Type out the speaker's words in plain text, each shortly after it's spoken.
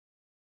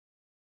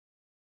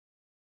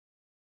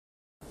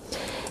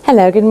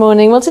Hello, good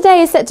morning. Well,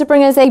 today is set to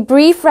bring us a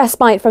brief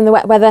respite from the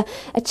wet weather,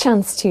 a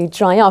chance to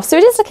dry off. So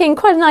it is looking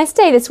quite a nice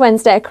day this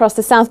Wednesday across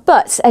the south,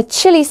 but a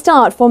chilly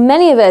start for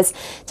many of us.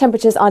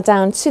 Temperatures are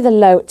down to the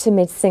low to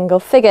mid single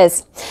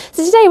figures.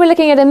 So today we're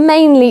looking at a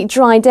mainly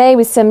dry day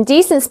with some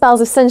decent spells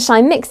of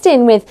sunshine mixed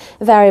in with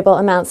variable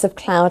amounts of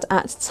cloud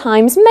at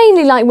times.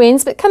 Mainly light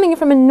winds, but coming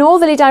from a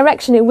northerly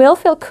direction, it will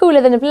feel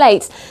cooler than of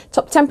late.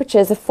 Top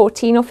temperatures of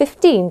 14 or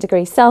 15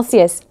 degrees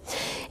Celsius.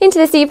 Into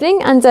this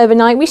evening and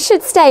overnight, we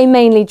should stay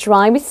mainly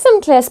dry with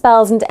some clear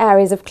spells and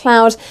areas of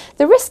cloud.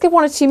 The risk of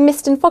one or two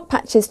mist and fog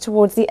patches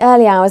towards the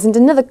early hours and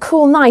another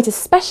cool night,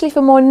 especially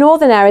for more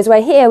northern areas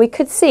where here we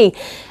could see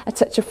a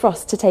touch of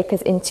frost to take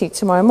us into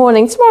tomorrow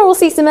morning. Tomorrow we'll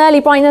see some early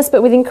brightness,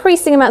 but with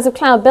increasing amounts of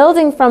cloud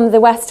building from the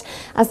west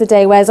as the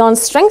day wears on,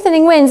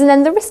 strengthening winds and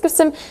then the risk of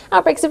some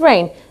outbreaks of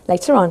rain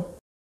later on.